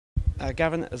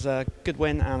Gavin, it was a good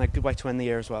win and a good way to end the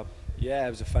year as well. Yeah, it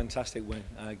was a fantastic win.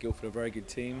 Guildford are a very good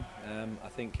team. I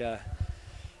think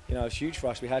it's huge for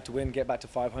us. We had to win, get back to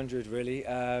 500 really.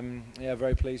 Yeah,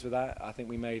 very pleased with that. I think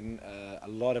we made a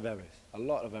lot of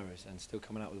errors, and still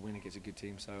coming out with a win against a good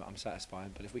team. So I'm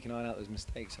satisfied. But if we can iron out those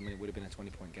mistakes, I mean, it would have been a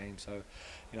 20-point game. So,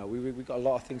 we got a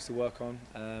lot of things to work on.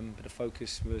 But the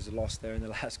focus was lost there in the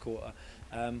last quarter.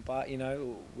 But we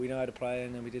know how to play,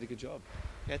 and we did a good job.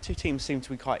 Yeah, two teams seemed to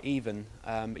be quite even,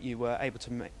 but you were able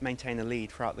to maintain a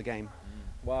lead throughout the game.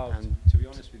 Well, to be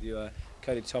honest with you,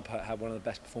 Cody Top had one of the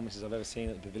best performances I've ever seen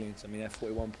at the Pavilions. I mean, he had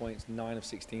 41 points, 9 of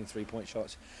 16 3-point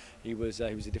shots. He was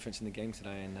a difference in the game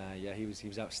today, and yeah, he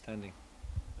was outstanding.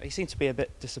 He seemed to be a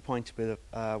bit disappointed with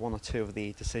one or two of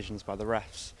the decisions by the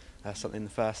refs, certainly in the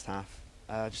first half.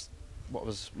 What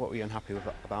were you unhappy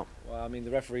about? Well, I mean,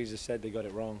 the referees have said they got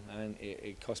it wrong, and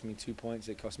it cost me 2 points.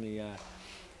 It cost me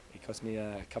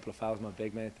a couple of fouls, my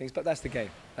big man things, but that's the game.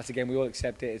 That's the game. We all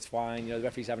accept it. It's fine. The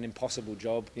referees have an impossible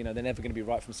job. They're never going to be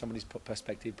right from somebody's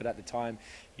perspective. But at the time,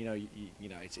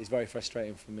 it's very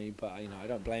frustrating for me. But I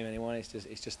don't blame anyone. It's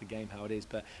just the game how it is.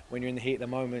 But when you're in the heat at the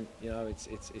moment,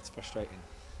 it's frustrating.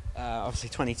 Obviously,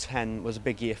 2010 was a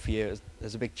big year for you.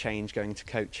 There's a big change going into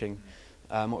coaching.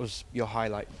 What was your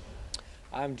highlight?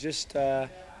 I'm just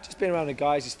being around the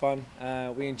guys is fun.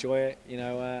 We enjoy it,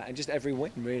 and just every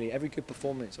win, really, every good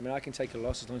performance. I mean, I can take a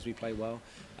loss as long as we play well,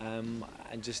 and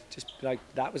just like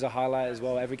that was a highlight as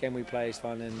well. Every game we play is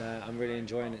fun, and I'm really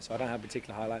enjoying it. So I don't have a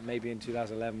particular highlight. Maybe in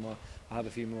 2011 I'll have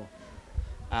a few more.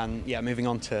 And yeah, moving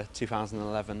on to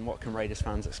 2011, what can Raiders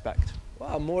fans expect?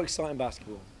 Well, more exciting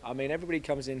basketball. I mean, everybody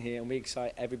comes in here and we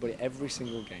excite everybody every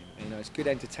single game. It's good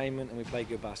entertainment and we play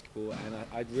good basketball. And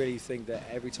I really think that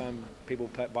every time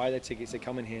people buy their tickets, they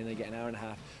come in here and they get an hour and a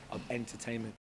half of entertainment.